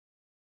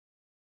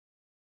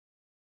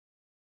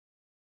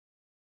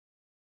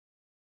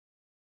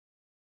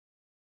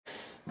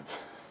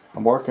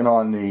I'm working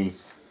on the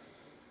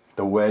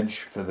wedge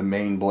for the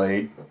main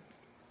blade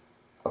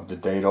of the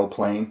dado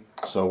plane.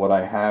 So what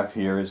I have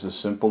here is a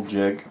simple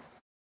jig.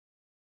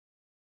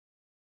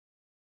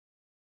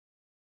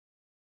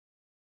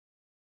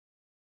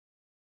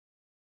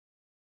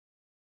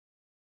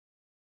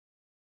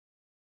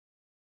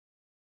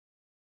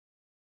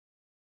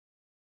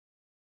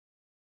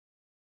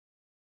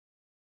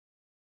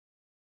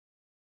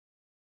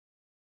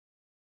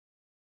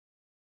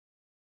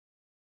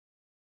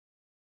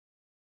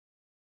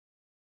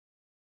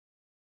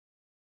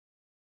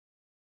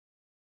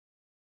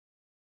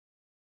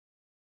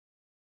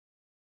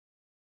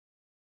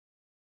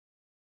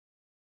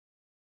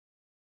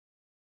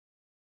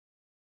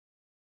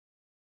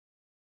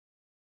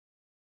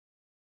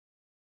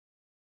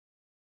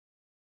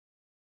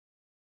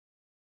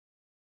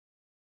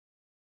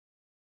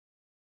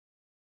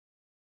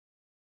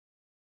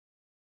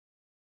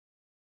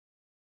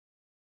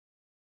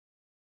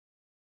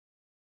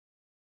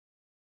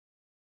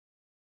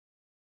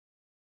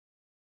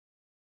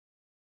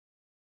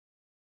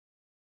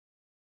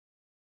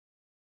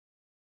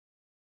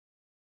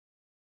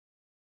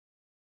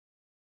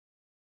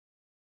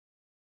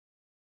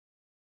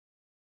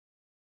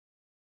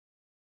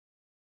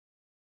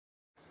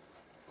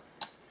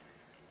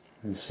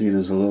 You see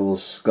there's a little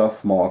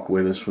scuff mark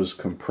where this was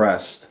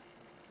compressed.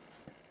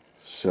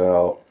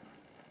 So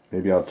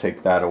maybe I'll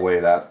take that away.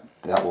 That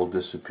will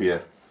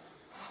disappear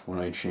when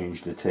I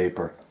change the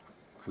taper.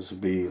 This will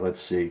be,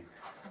 let's see,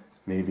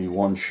 maybe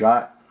one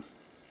shot.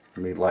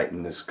 Let me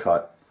lighten this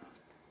cut.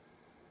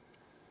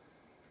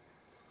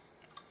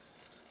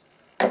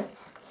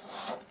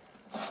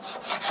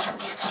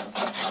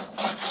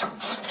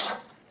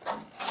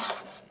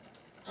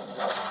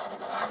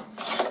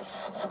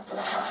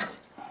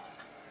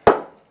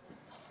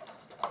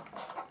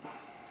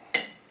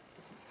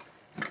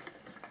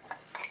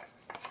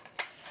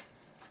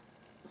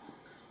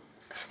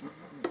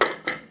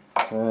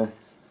 Okay.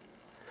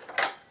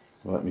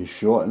 Let me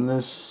shorten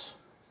this.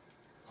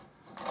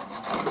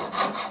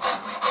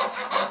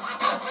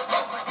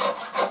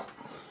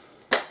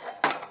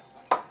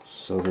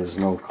 So there's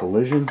no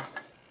collision.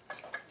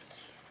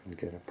 And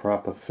get a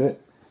proper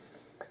fit.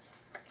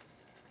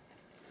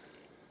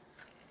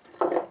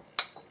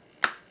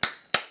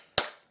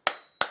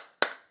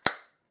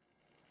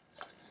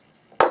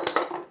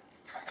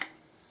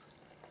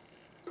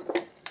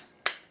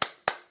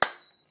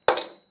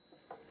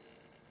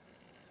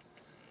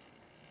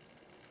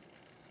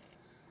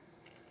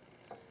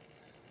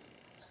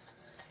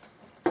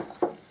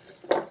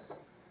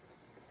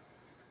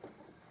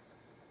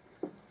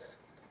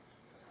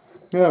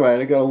 Alright,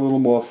 I got a little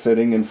more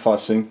fitting and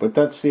fussing, but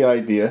that's the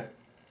idea.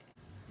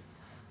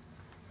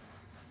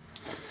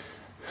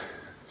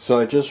 So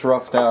I just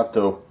roughed out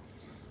the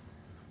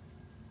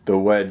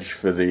wedge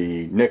for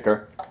the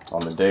knicker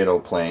on the dado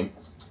plane.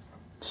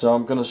 So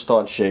I'm going to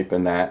start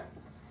shaping that.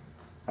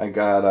 I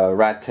got a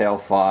rat tail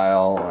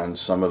file and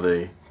some of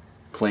the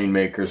plane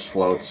maker's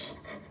floats.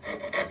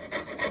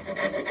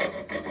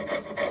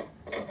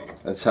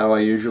 That's how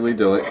I usually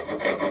do it.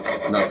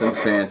 Nothing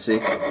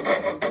fancy.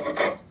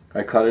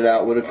 I cut it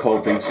out with a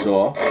coping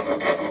saw.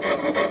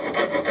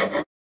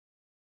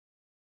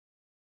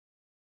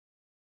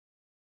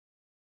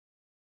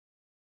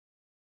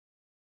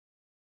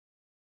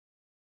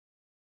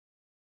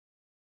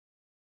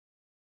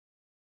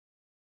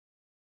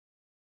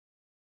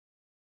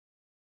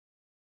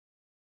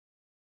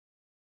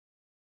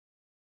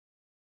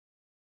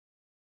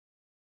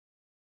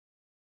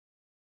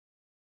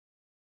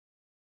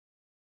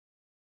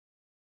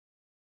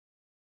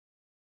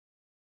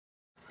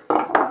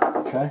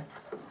 Okay.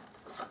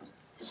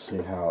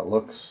 See how it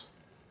looks.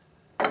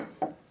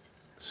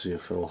 See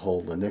if it'll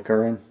hold the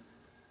knicker in.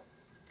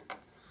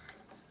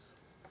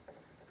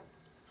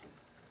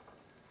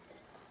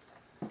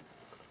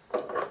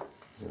 Do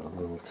a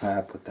little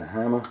tap with the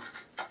hammer.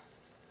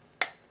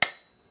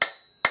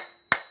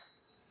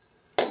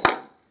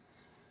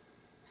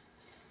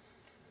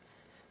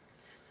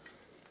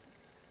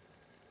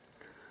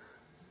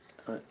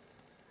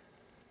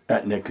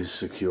 That nick is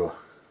secure.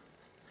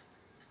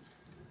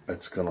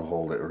 It's going to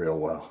hold it real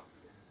well.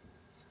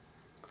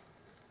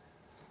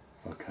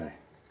 Okay.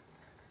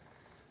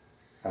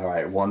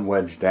 Alright, one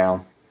wedge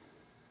down.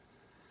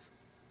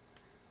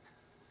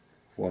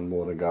 One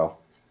more to go.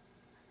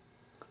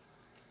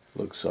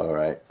 Looks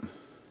alright.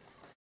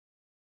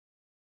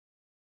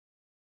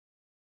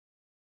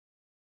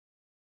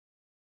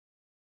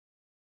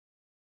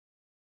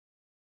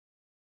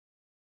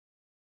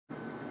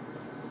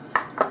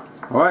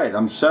 Alright,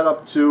 I'm set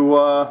up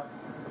to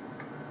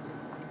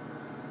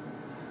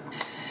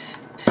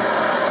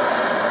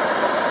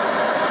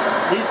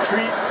heat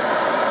treat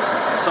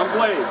some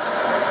blades.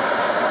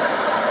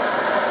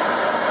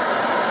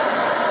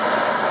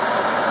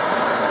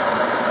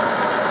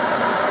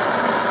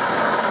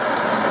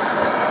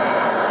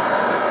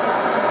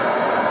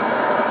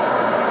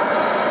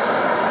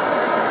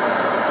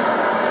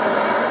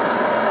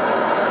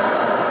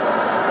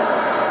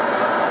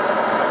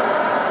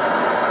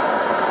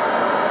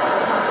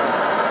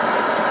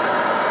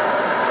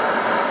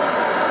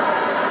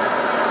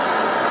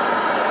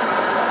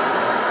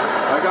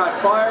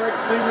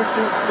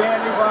 extinguishers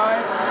standing by.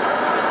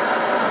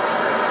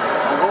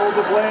 I hold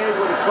the blade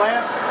with a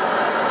clamp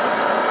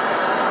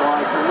so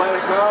I can let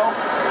it go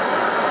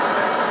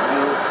and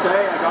it'll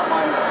stay. I got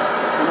my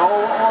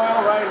canola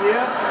oil right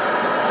here.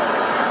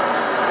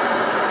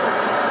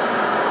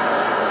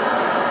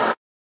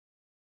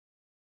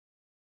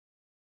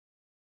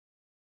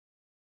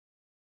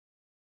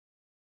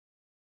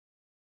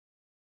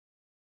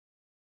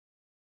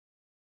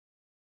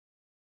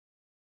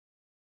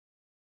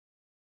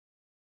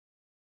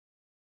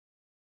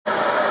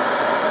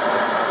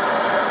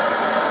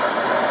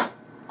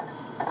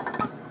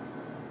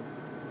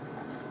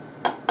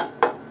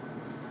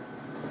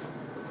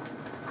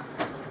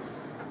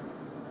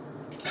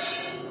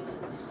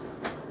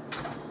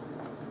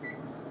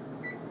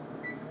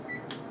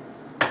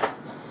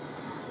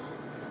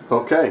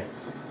 Okay,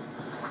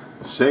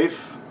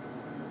 safe,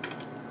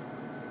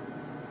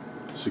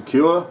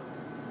 secure,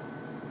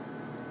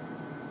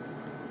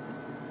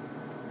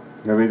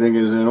 everything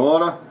is in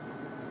order,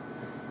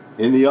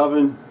 in the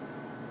oven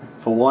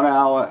for 1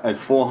 hour at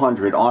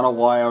 400 on a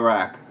wire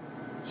rack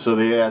so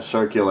the air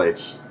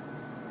circulates.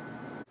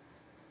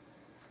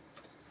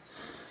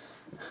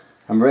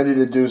 I'm ready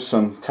to do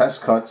some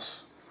test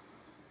cuts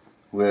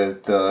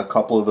with a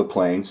couple of the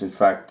planes, in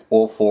fact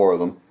all 4 of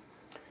them.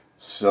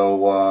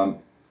 So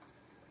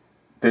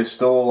there's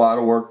still a lot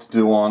of work to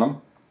do on them,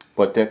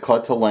 but they're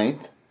cut to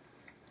length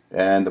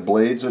and the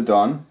blades are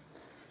done.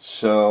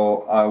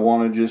 So I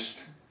want to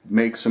just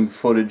make some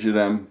footage of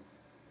them,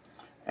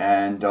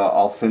 and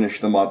I'll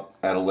finish them up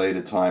at a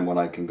later time when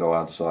I can go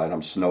outside.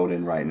 I'm snowed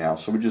in right now,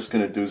 so we're just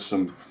going to do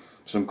some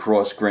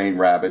cross grain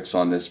rabbits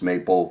on these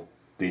maple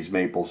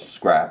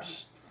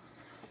scraps.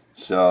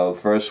 So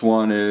first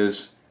one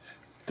is,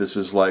 this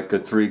is like a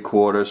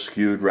 3/4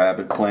 skewed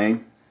rabbit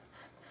plane.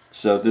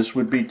 So this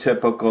would be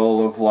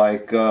typical of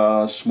like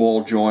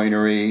small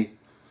joinery.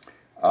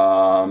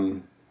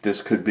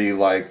 This could be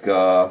like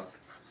a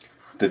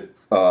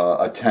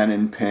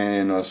tenon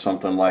pin or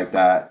something like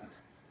that.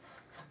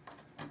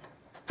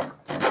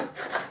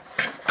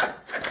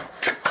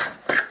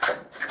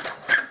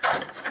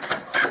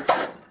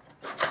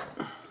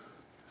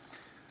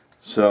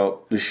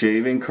 So the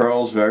shaving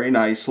curls very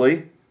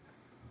nicely.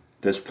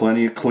 There's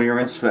plenty of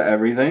clearance for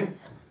everything.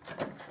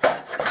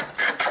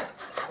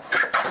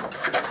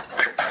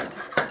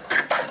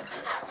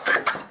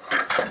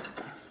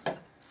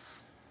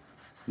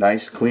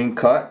 Nice clean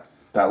cut.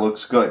 That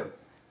looks good.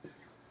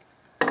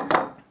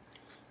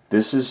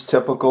 This is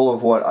typical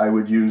of what I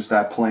would use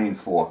that plane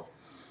for.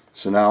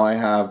 So now I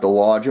have the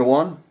larger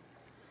one.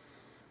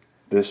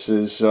 This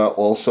has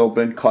also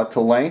been cut to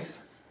length,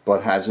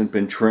 but hasn't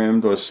been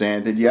trimmed or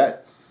sanded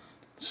yet.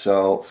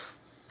 So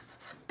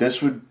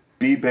this would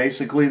be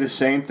basically the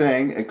same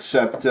thing,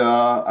 except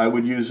I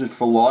would use it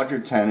for larger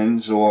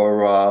tenons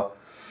or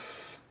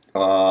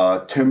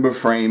timber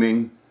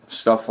framing,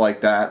 stuff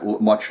like that,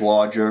 much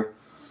larger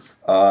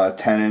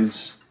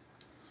tenons.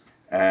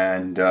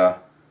 And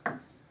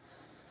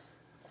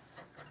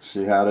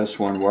see how this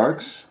one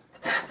works.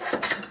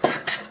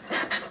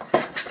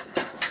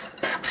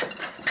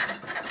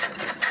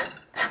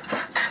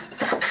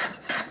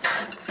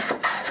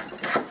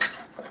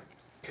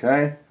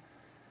 Okay,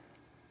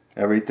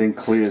 everything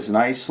clears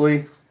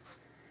nicely.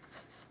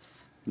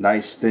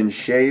 Nice thin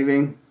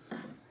shaving.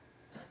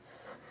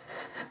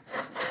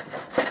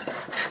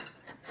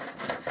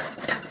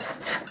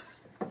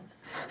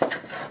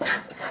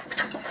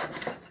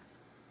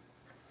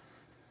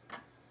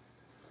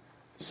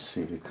 Let's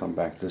see, to come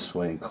back this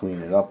way and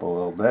clean it up a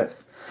little bit.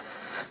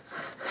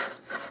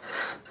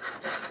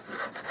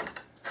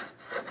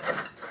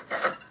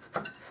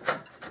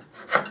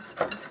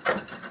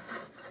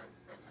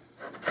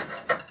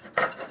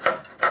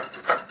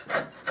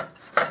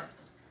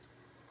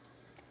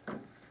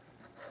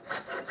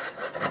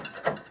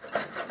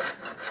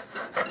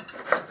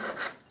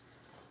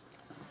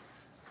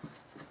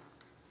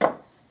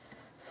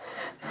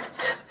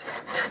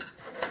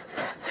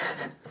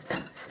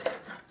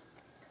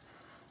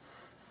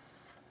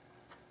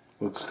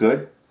 Looks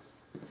good,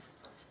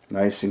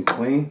 nice and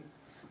clean.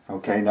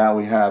 Okay, now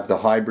we have the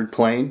hybrid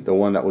plane, the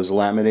one that was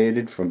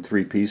laminated from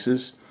 3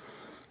 pieces.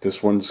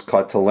 This one's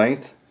cut to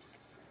length.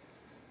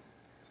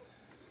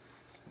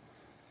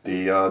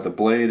 The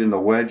blade and the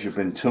wedge have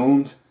been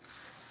tuned.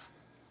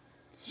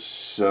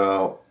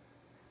 So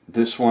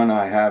this one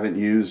I haven't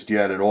used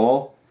yet at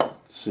all.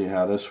 See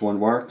how this one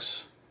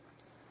works.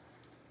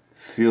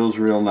 Feels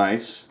real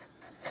nice.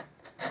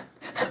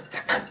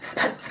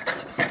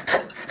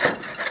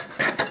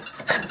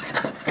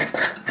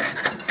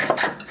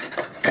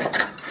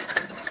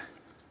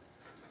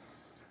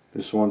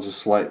 This one's a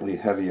slightly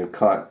heavier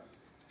cut.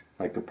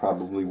 I could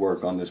probably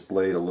work on this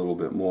blade a little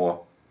bit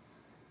more,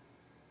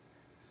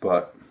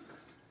 but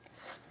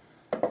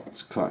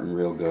it's cutting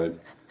real good.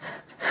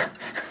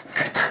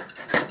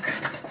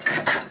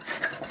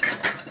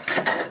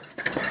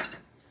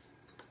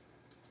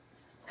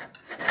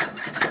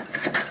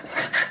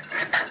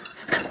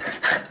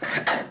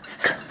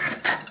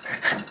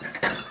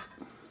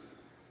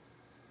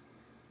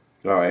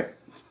 Alright,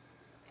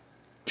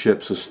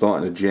 chips are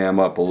starting to jam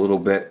up a little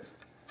bit.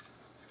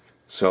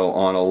 So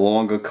on a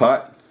longer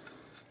cut,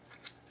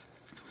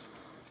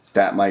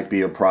 that might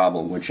be a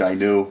problem, which I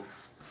knew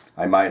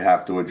I might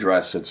have to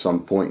address at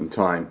some point in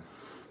time.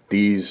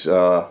 These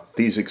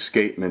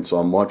escapements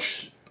are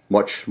much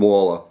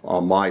smaller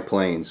on my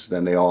planes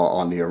than they are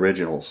on the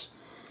originals.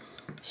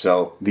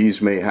 So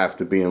these may have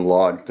to be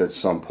enlarged at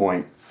some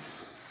point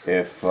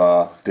if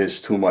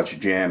there's too much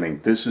jamming.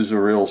 This is a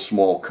real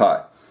small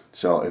cut.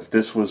 So if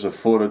this was a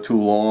foot or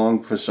two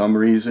long for some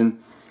reason,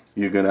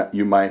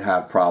 you might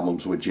have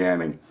problems with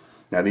jamming.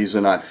 Now these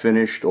are not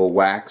finished or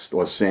waxed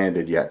or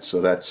sanded yet,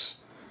 so that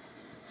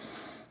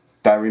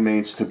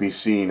remains to be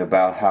seen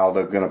about how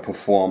they're going to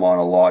perform on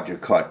a larger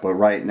cut. But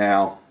right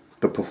now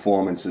the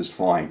performance is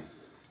fine.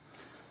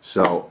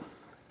 So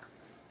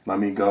let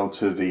me go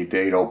to the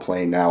dado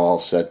plane now. I'll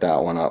set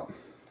that one up.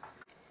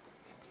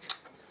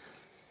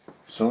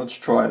 So let's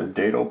try the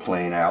dado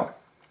plane out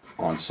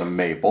on some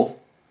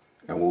maple,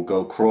 and we'll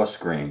go cross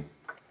grain.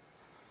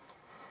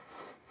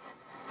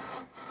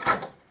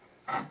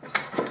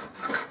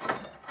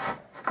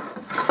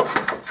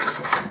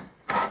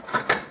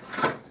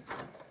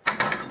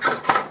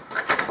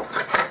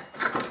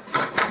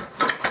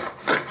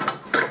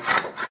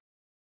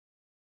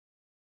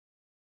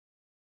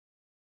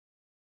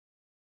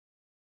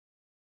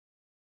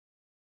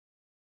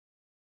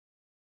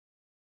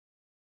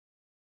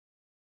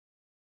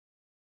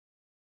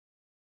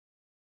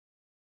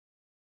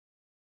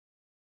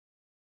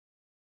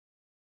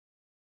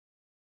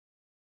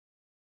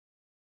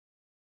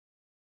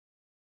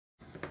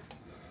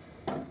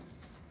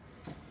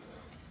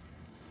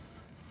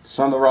 It's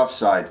on the rough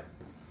side.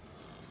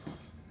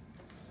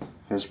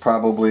 There's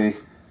probably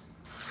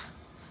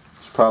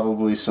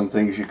some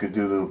things you could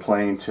do to the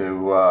plane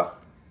to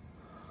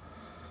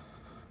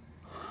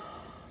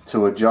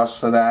adjust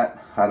for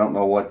that. I don't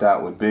know what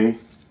that would be.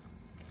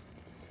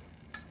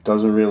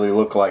 Doesn't really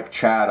look like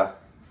chatter.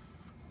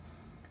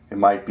 It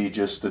might be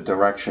just the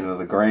direction of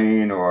the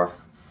grain or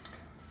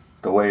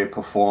the way it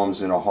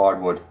performs in a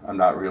hardwood. I'm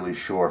not really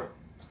sure.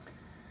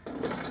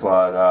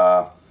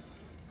 But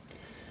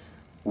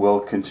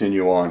we'll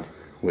continue on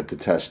with the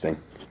testing.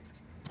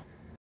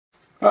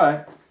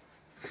 Alright,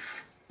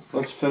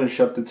 let's finish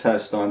up the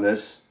test on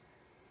this.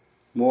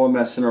 More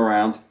messing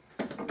around,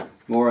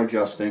 more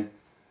adjusting.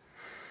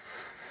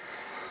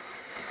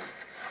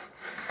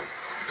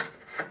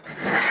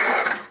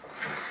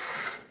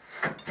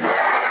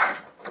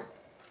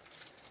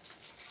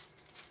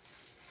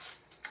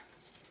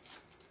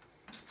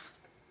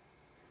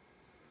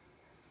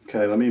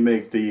 Okay, let me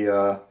make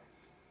the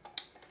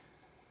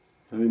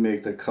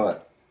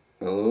cut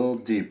a little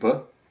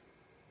deeper.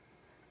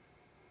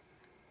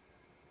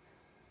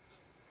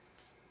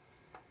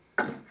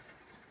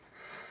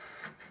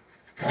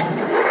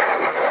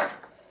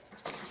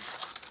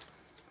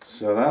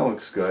 So that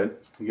looks good.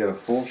 You get a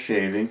full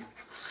shaving,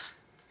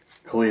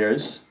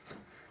 clears.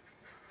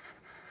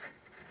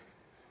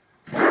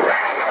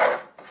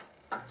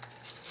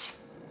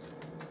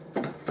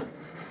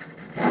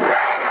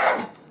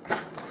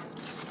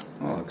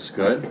 That looks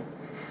good.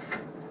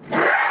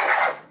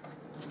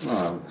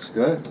 Oh, looks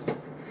good.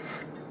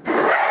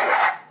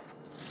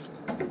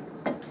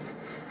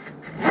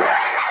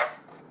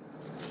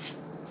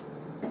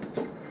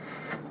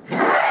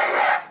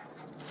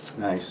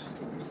 Nice.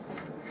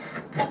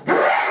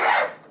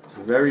 It's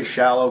a very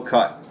shallow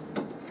cut.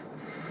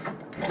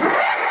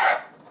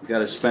 You got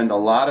to spend a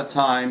lot of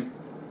time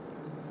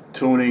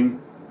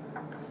tuning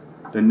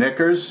the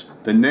knickers.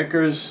 The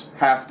knickers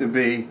have to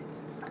be,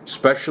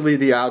 especially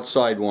the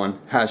outside one,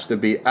 has to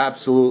be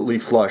absolutely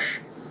flush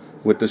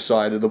with the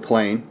side of the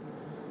plane.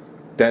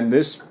 Then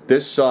this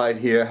side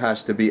here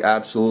has to be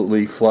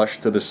absolutely flush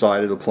to the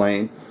side of the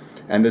plane,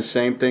 and the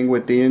same thing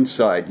with the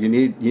inside. You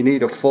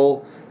need a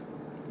full.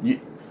 You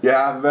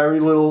have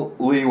very little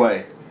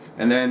leeway,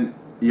 and then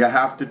you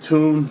have to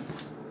tune.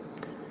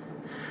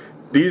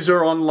 These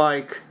are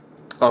unlike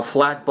a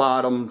flat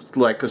bottom,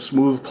 like a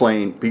smooth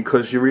plane,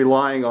 because you're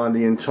relying on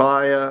the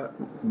entire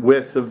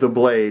width of the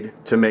blade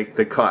to make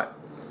the cut.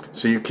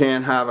 So you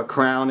can't have a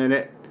crown in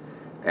it,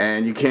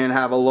 and you can't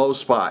have a low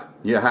spot.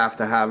 You have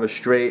to have a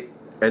straight,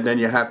 and then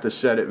you have to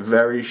set it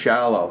very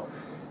shallow.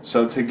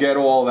 So to get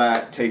all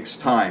that takes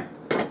time.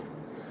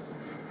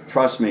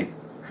 Trust me.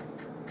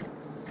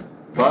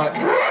 But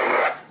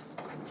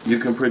you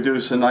can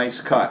produce a nice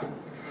cut.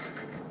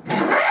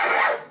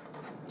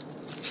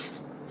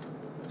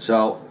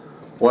 So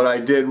what I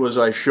did was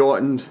I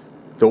shortened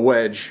the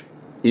wedge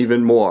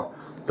even more.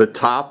 The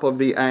top of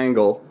the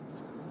angle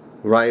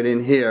right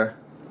in here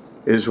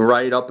is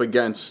right up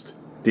against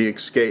the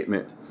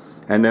escapement.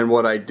 And then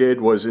what I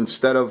did was,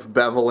 instead of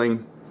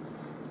beveling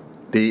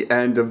the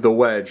end of the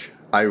wedge,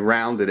 I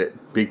rounded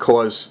it,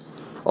 because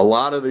a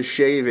lot of the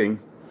shaving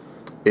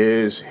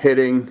is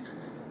hitting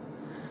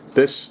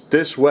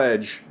this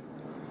wedge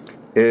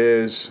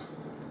is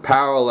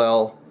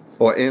parallel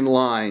or in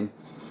line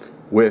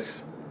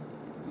with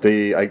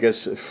the, I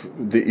guess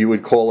you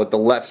would call it the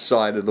left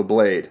side of the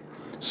blade.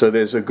 So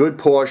there's a good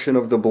portion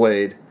of the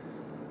blade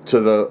to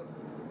the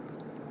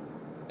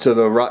to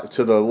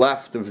the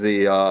left of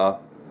the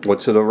or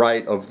to the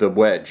right of the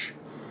wedge.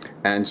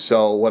 And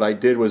so what I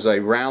did was I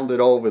rounded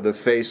over the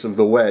face of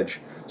the wedge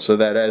so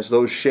that as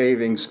those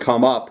shavings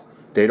come up,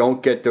 they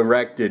don't get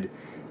directed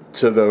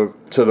to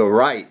the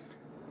right,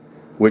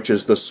 which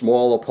is the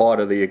smaller part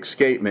of the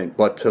escapement,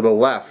 but to the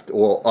left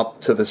or up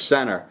to the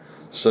center,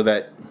 so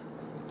that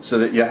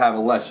you have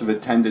less of a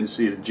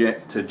tendency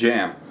to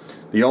jam.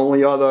 The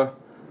only other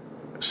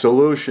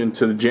solution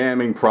to the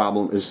jamming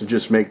problem is to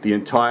just make the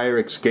entire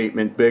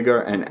escapement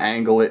bigger and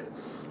angle it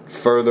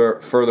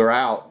further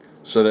out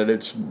so that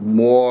it's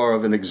more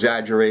of an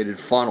exaggerated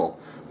funnel.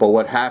 But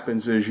what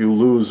happens is you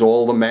lose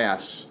all the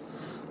mass,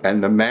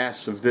 and the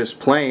mass of this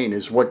plane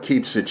is what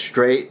keeps it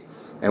straight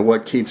and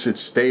what keeps it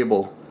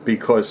stable,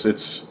 because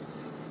it's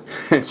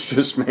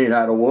just made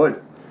out of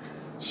wood.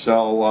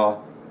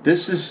 So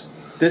this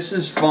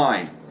is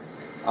fine.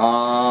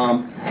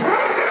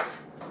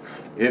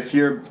 If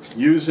you're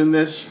using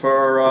this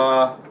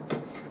for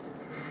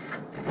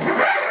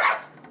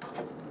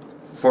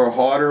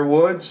harder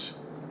woods,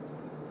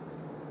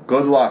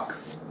 good luck.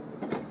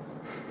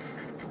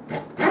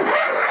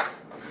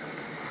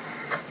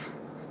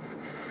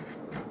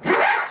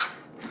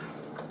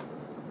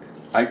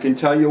 I can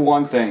tell you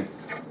one thing.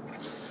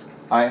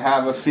 I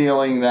have a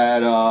feeling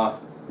that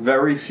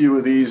very few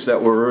of these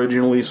that were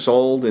originally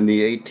sold in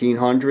the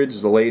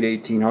 1800s, the late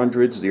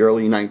 1800s, the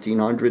early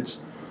 1900s,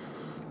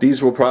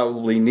 these were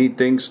probably neat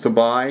things to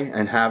buy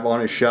and have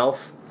on a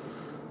shelf,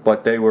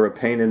 but they were a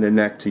pain in the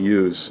neck to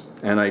use.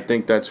 And I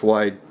think that's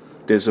why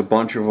there's a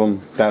bunch of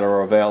them that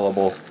are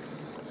available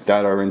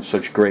that are in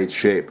such great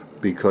shape,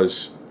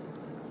 because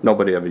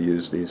nobody ever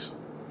used these.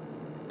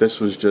 This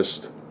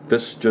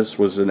just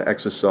was an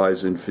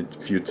exercise in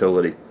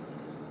futility.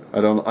 I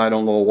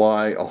don't know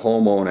why a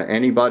homeowner,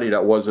 anybody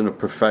that wasn't a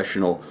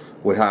professional,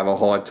 would have a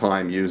hard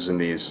time using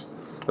these,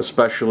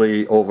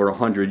 especially over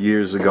 100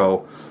 years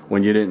ago,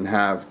 when you didn't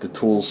have the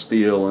tool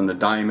steel and the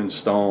diamond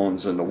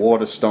stones and the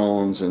water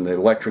stones and the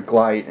electric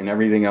light and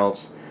everything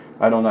else.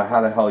 I don't know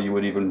how the hell you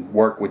would even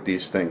work with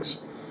these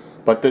things.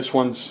 But this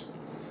one's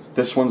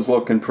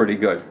looking pretty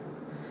good.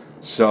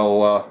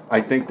 So I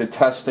think the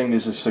testing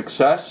is a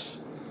success,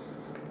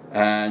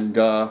 and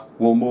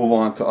we'll move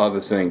on to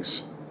other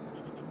things.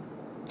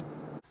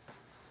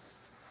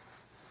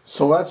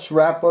 So let's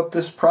wrap up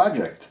this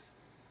project.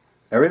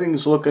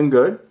 Everything's looking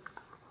good.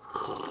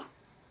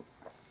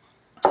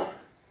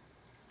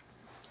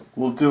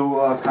 We'll do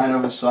kind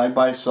of a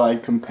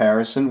side-by-side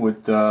comparison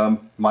with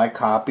my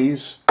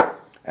copies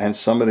and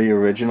some of the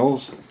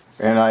originals.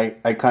 And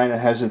I kind of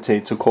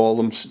hesitate to call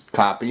them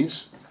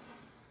copies.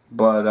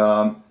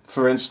 But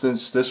for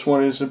instance, this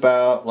one is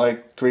about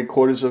like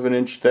 3/4 of an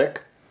inch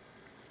thick.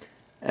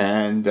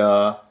 And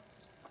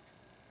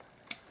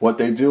what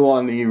they do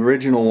on the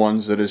original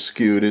ones that are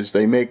skewed is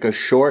they make a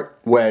short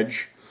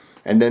wedge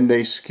and then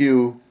they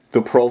skew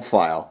the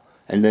profile,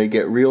 and they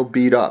get real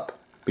beat up,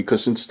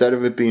 because instead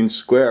of it being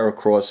square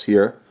across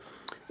here,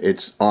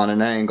 it's on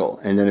an angle.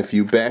 And then if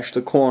you bash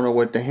the corner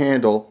with the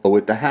handle or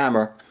with the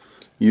hammer,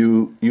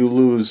 you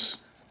lose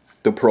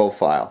the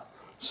profile.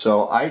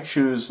 So I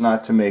choose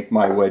not to make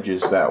my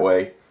wedges that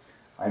way.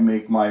 I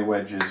make my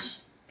wedges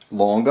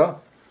longer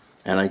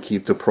and I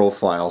keep the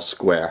profile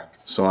square,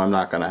 so I'm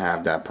not going to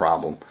have that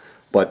problem.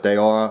 But they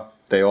are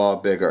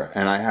bigger,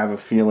 and I have a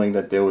feeling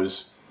that there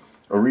was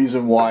a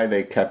reason why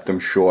they kept them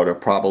shorter,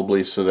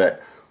 probably so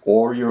that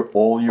all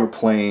your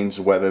planes,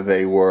 whether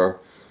they were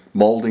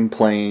molding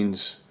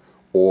planes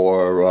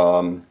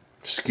or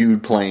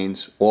skewed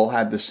planes, all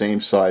had the same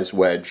size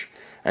wedge,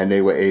 and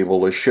they were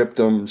able to ship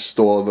them,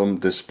 store them,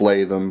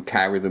 display them,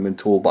 carry them in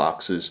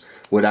toolboxes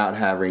without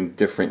having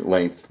different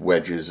length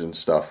wedges and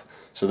stuff.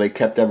 So they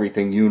kept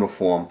everything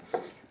uniform,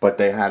 but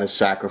they had to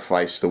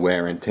sacrifice the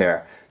wear and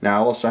tear.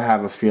 Now I also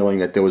have a feeling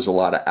that there was a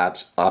lot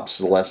of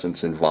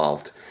obsolescence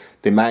involved.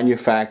 The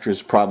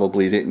manufacturers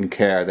probably didn't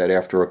care that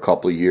after a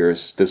couple of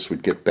years this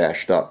would get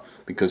bashed up,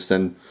 because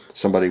then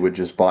somebody would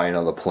just buy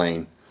another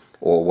plane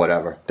or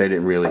whatever. They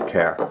didn't really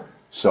care.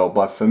 So,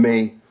 but for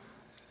me,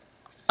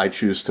 I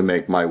choose to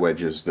make my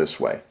wedges this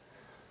way.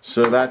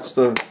 So that's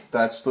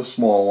the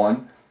small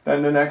one.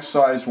 Then the next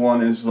size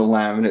one is the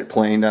laminate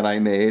plane that I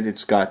made.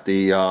 It's got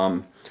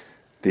the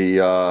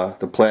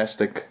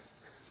plastic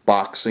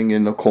boxing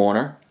in the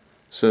corner.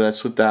 So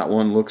that's what that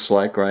one looks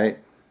like, right?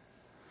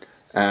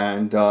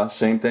 And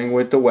same thing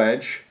with the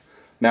wedge.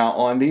 Now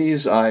on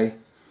these I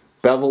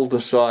beveled the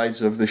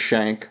sides of the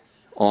shank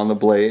on the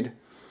blade,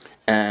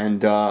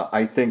 and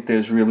I think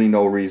there's really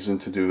no reason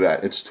to do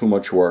that. It's too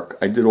much work.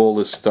 I did all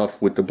this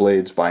stuff with the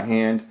blades by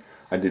hand.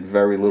 I did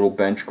very little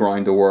bench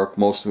grinder work.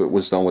 Most of it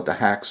was done with the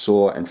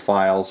hacksaw and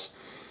files.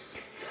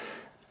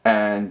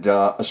 And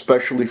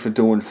especially for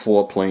doing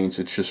 4 planes,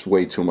 it's just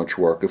way too much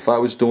work. If I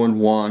was doing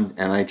 1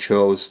 and I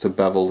chose to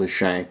bevel the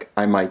shank,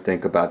 I might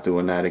think about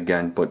doing that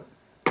again, but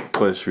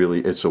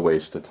it's a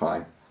waste of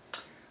time.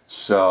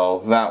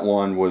 So that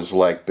one was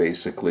like,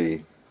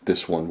 basically,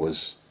 this one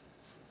was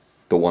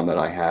the one that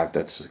I have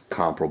that's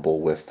comparable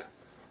with.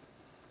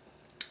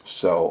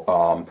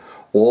 So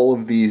all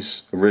of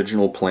these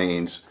original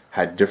planes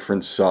had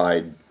different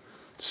sized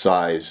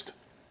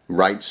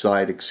right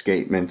side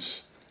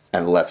escapements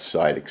and left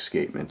side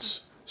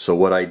escapements. So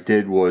what I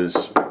did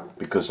was,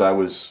 because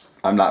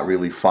I'm not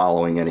really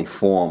following any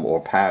form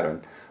or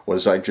pattern,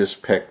 was I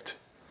just picked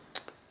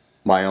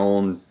my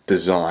own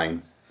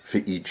design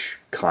for each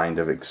kind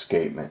of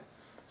escapement.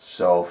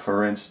 So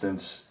for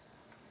instance,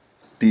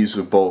 these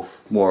are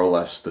both more or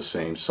less the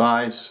same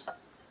size,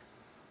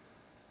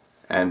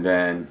 and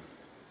then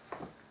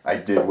I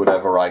did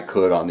whatever I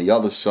could on the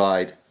other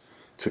side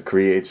to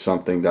create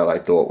something that I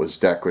thought was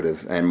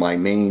decorative. And my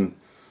main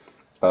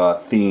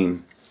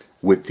theme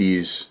with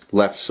these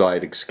left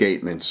side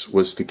escapements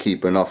was to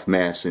keep enough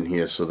mass in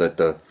here so that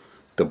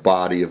the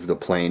body of the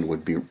plane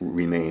would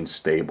remain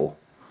stable.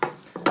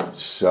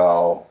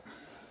 So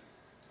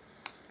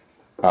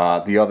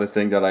the other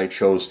thing that I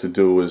chose to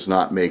do is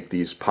not make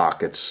these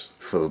pockets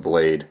for the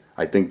blade.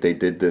 I think they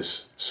did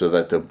this so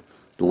that the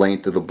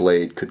length of the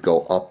blade could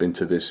go up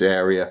into this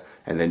area,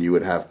 and then you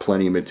would have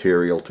plenty of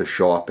material to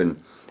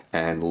sharpen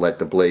and let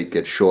the blade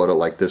get shorter.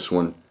 Like this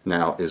one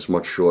now is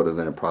much shorter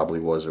than it probably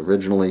was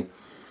originally,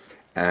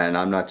 and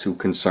I'm not too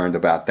concerned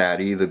about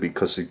that either,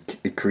 because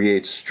it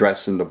creates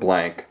stress in the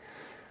blank.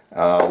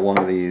 One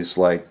of these,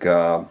 like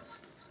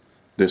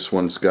this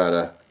one's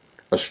got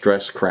a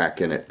stress crack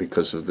in it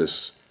because of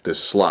this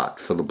slot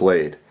for the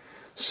blade.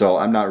 So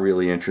I'm not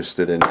really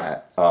interested in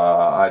that.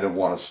 I don't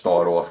want to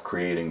start off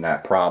creating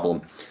that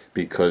problem,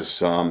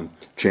 because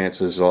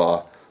chances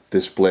are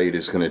this blade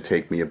is going to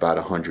take me about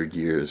 100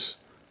 years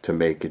to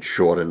make it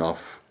short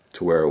enough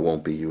to where it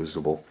won't be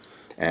usable.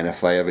 And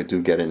if I ever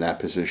do get in that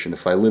position,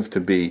 if I live to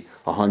be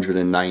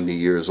 190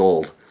 years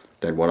old,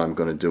 then what I'm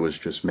going to do is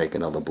just make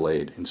another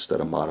blade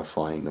instead of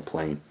modifying the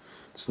plane.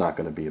 It's not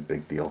going to be a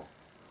big deal.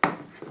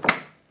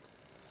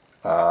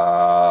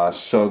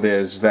 So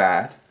there's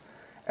that.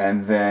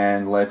 And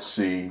then let's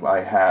see, I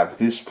have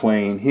this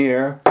plane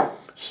here.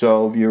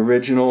 So the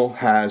original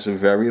has a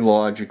very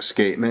large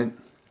escapement,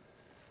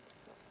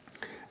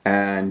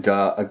 and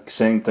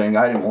same thing.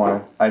 I didn't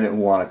want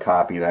to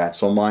copy that,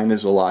 so mine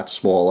is a lot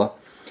smaller.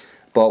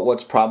 But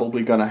what's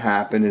probably going to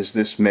happen is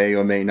this may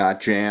or may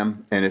not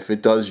jam, and if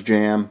it does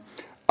jam,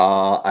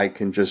 I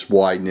can just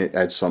widen it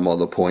at some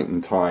other point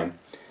in time.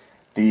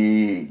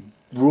 The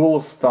rule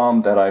of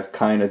thumb that I've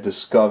kind of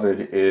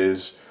discovered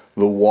is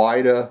the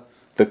wider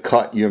the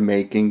cut you're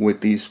making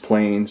with these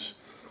planes,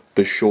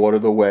 the shorter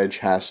the wedge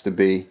has to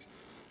be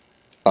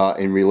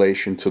in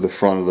relation to the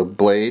front of the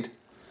blade,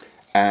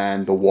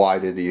 and the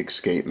wider the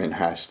escapement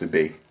has to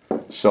be.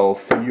 So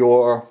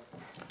for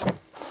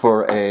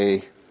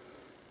a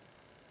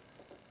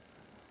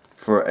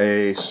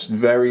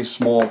very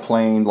small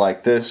plane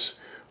like this,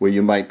 where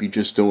you might be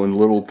just doing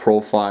little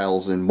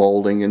profiles and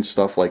molding and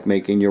stuff, like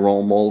making your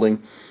own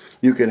molding,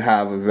 you could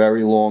have a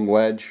very long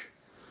wedge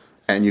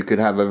and you could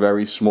have a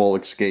very small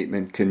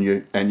escapement.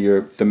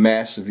 The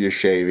mass of your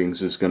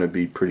shavings is going to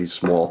be pretty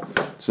small.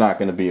 It's not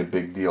going to be a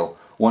big deal.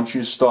 Once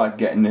you start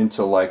getting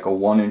into like a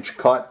 1-inch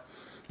cut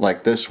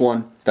like this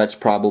one, that's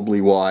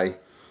probably why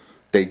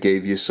they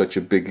gave you such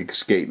a big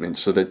escapement,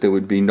 so that there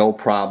would be no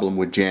problem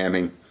with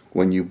jamming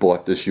when you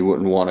bought this. You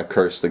wouldn't want to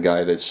curse the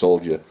guy that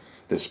sold you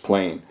this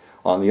plane.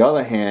 On the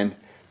other hand,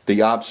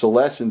 the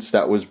obsolescence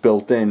that was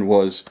built in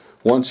was,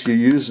 once you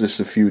use this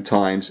a few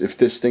times, if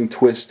this thing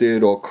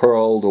twisted or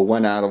curled or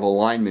went out of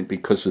alignment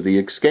because of the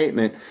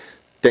escapement,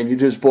 then you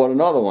just bought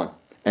another one,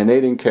 and they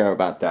didn't care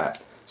about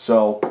that.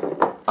 So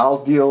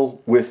I'll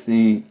deal with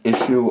the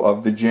issue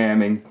of the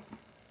jamming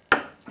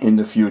in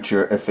the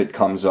future if it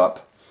comes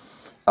up.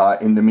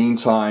 In the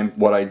meantime,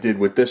 what I did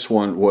with this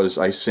one was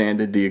I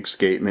sanded the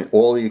escapement.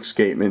 All the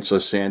escapements are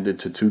sanded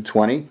to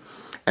 220,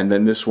 and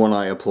then this one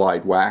I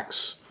applied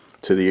wax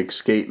to the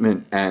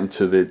escapement and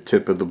to the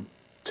tip of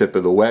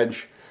the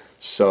wedge.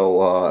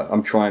 So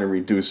I'm trying to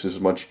reduce as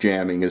much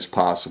jamming as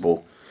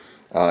possible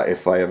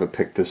if I ever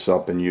pick this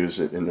up and use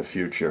it in the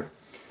future.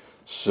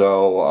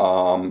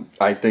 So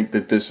I think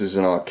that this is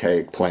an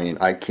archaic plane.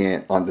 I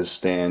can't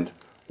understand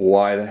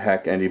why the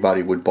heck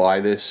anybody would buy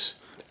this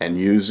and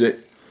use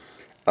it.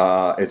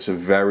 It's a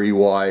very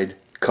wide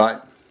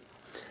cut,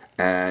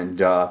 and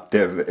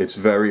it's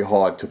very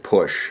hard to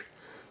push.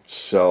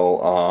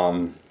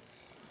 So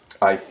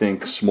I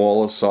think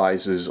smaller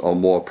sizes are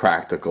more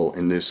practical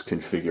in this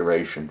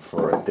configuration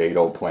for a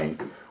dado plane,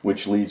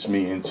 which leads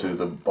me into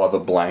the other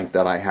blank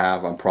that I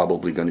have. I'm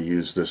probably going to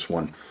use this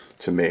one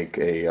to make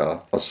a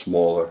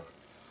smaller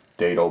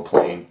dado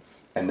plane.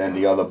 And then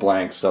the other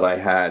blanks that I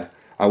had,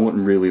 I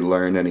wouldn't really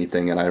learn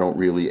anything, and I don't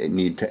really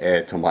need to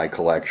add to my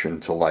collection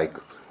to like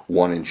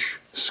 1-inch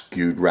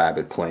skewed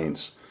rabbit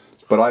planes.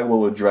 But I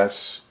will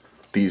address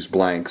these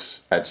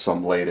blanks at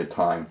some later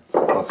time.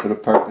 But for the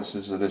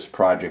purposes of this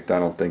project, I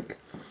don't think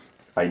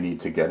I need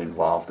to get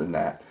involved in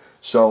that.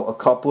 So a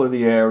couple of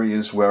the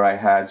areas where I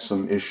had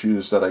some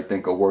issues that I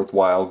think are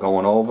worthwhile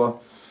going over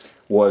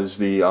was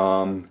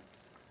the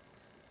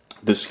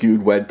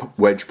skewed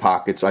wedge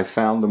pockets. I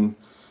found them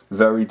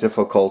very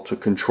difficult to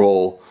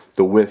control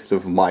the width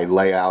of my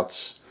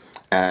layouts,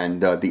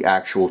 and the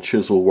actual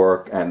chisel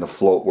work and the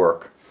float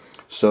work.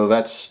 So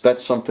that's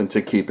something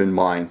to keep in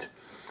mind.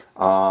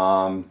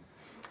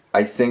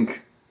 I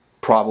think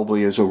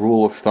probably as a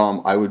rule of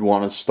thumb, I would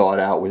want to start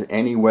out with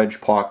any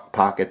wedge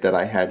pocket that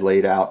I had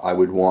laid out. I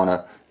would want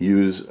to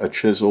use a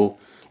chisel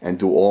and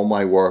do all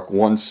my work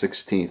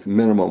 1/16,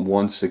 minimum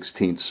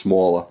 1/16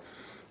 smaller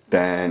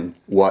than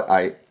what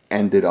I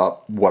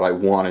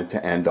wanted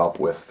to end up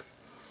with.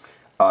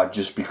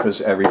 Just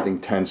because everything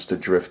tends to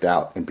drift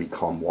out and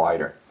become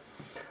wider.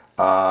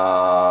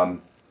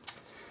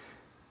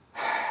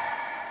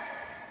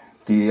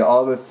 The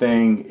other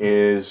thing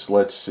is,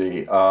 let's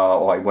see,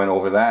 I went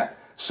over that.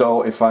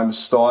 So if I'm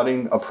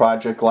starting a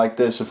project like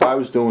this, if I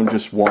was doing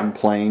just one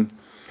plane,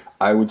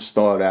 I would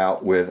start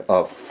out with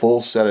a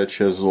full set of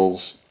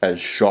chisels as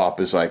sharp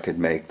as I could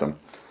make them.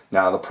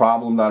 Now the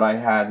problem that I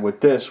had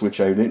with this,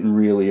 which I didn't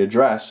really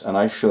address, and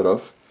I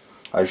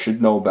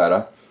should know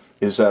better,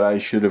 is that I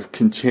should have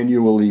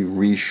continually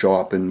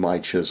resharpened my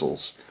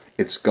chisels.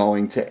 It's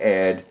going to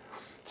add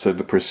to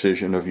the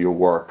precision of your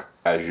work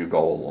as you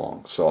go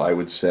along. So I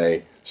would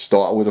say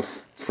start with a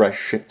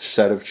fresh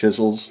set of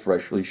chisels,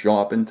 freshly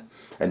sharpened,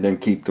 and then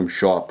keep them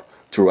sharp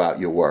throughout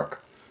your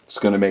work. It's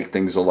going to make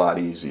things a lot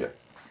easier.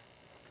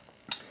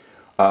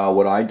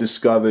 What I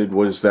discovered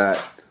was that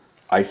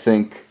I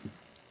think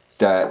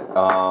that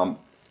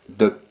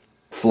the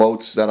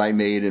floats that I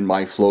made in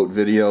my float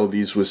video,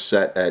 these were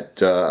set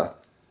at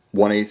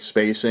 1/8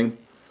 spacing,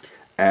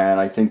 and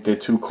I think they're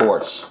too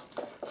coarse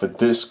for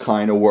this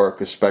kind of work,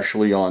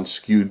 especially on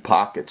skewed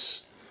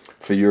pockets.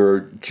 For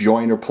your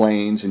joiner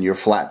planes and your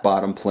flat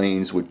bottom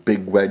planes with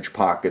big wedge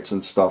pockets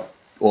and stuff,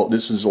 well,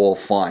 this is all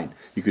fine.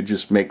 You could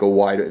just make a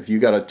wider, if you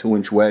got a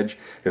 2-inch wedge,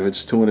 if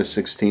it's 2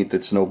 1/16,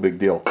 it's no big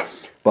deal.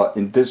 But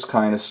in this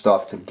kind of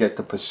stuff, to get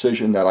the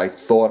precision that I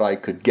thought I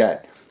could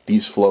get,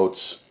 these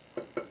floats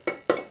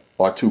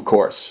are too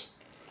coarse.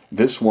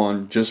 This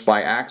one, just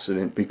by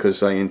accident,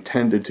 because I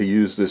intended to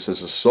use this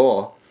as a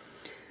saw,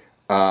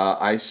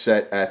 I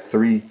set at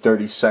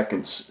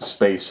 3/32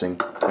 spacing,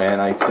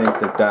 and I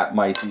think that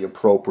might be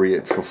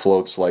appropriate for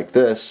floats like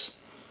this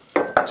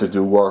to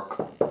do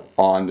work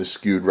on the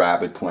skewed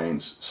rabbit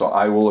planes. So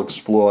I will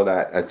explore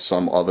that at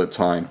some other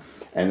time.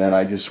 And then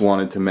I just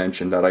wanted to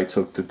mention that I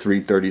took the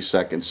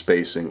 3/32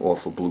 spacing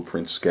off a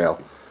blueprint scale,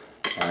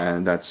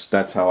 and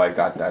that's how I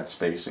got that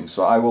spacing.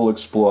 So I will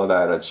explore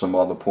that at some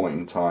other point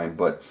in time,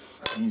 but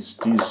these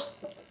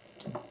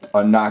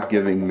are not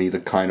giving me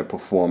the kind of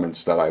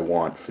performance that I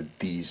want for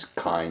these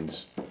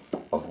kinds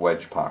of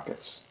wedge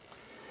pockets.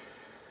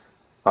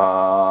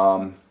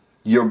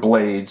 Your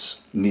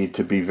blades need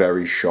to be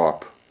very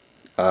sharp.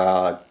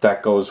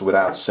 That goes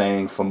without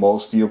saying for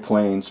most of your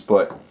planes,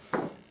 but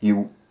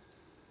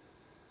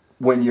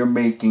when you're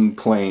making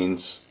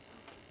planes,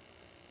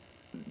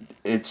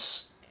 it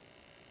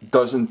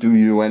doesn't do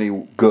you any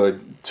good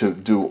to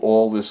do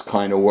all this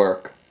kind of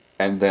work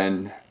and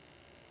then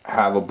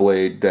have a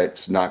blade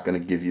that's not going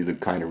to give you the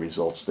kind of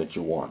results that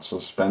you want. So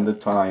spend the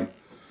time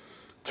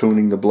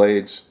tuning the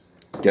blades,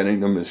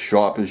 getting them as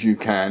sharp as you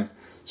can,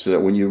 so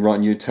that when you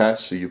run your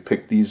tests, so you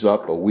pick these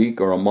up a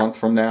week or a month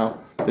from now,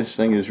 this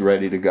thing is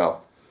ready to go.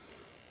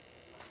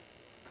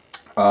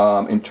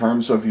 In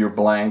terms of your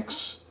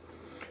blanks,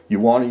 you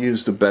want to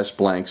use the best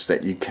blanks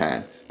that you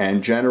can,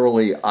 and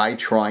generally I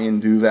try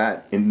and do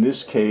that. In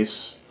this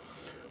case,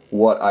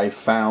 what I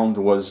found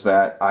was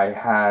that I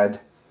had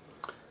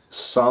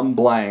some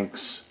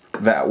blanks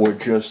that were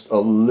just a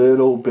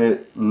little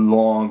bit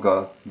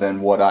longer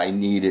than what I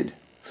needed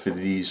for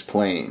these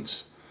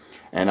planes,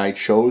 and I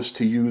chose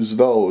to use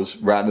those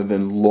rather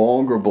than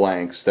longer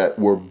blanks that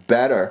were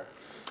better,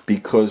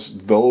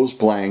 because those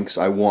blanks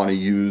I want to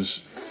use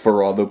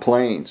for other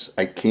planes.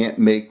 I can't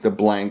make the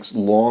blanks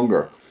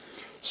longer.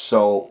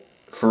 So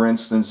for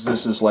instance,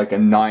 this is like a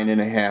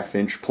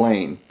 9.5-inch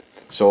plane,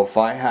 so if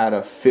I had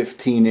a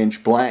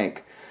 15-inch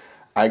blank,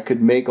 I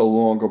could make a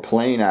longer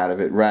plane out of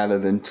it rather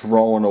than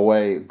throwing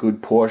away a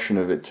good portion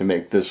of it to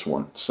make this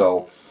one.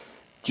 So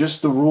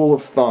just the rule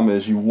of thumb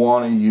is you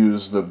want to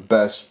use the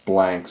best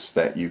blanks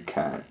that you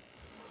can.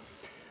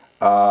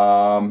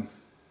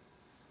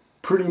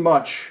 Pretty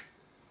much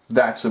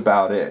that's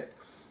about it.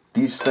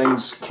 These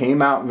things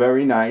came out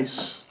very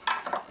nice.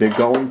 They're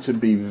going to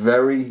be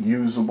very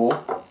usable.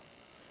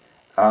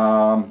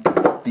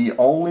 The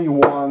only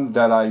one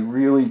that I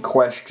really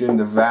question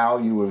the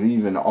value of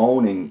even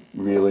owning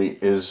really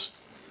is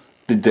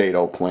the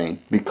dado plane,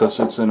 because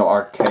it's an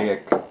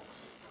archaic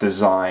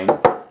design.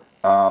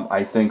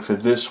 I think for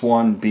this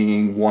one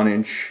being 1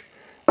 inch,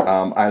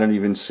 I don't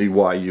even see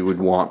why you would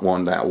want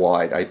one that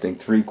wide. I think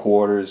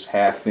 3/4,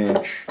 1/2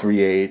 inch,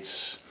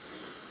 3/8,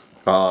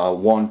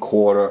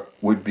 1/4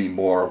 would be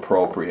more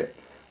appropriate.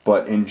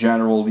 But in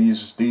general,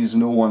 these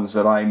new ones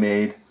that I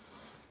made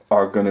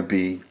are going to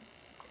be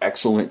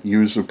excellent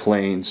user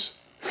planes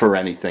for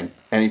anything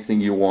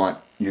you want.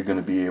 You're going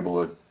to be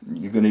able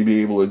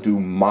to do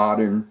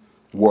modern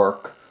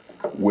work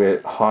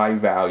with high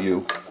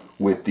value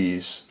with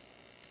these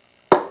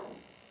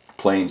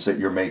planes that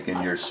you're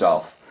making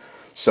yourself.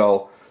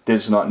 So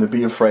there's nothing to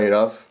be afraid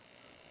of.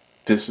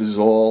 This is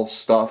all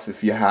stuff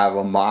if you have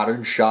a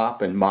modern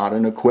shop and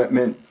modern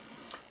equipment.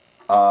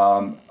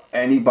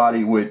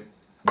 Anybody with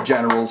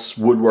general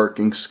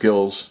woodworking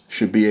skills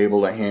should be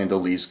able to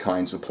handle these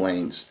kinds of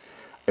planes.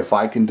 If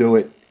I can do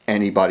it,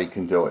 anybody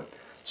can do it.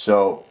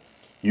 So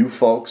you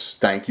folks,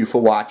 thank you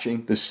for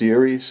watching the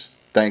series.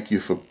 Thank you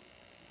for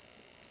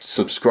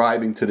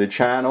subscribing to the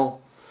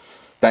channel.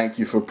 Thank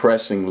you for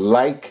pressing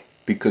like,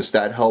 because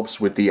that helps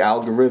with the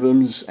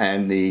algorithms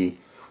and the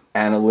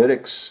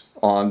analytics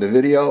on the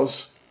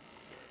videos.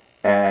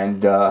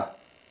 And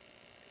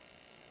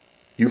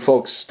you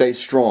folks stay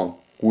strong.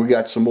 We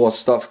got some more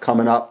stuff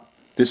coming up.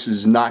 This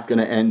is not going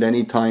to end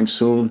anytime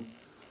soon.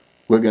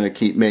 We're going to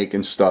keep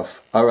making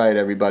stuff. All right,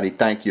 everybody.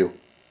 Thank you.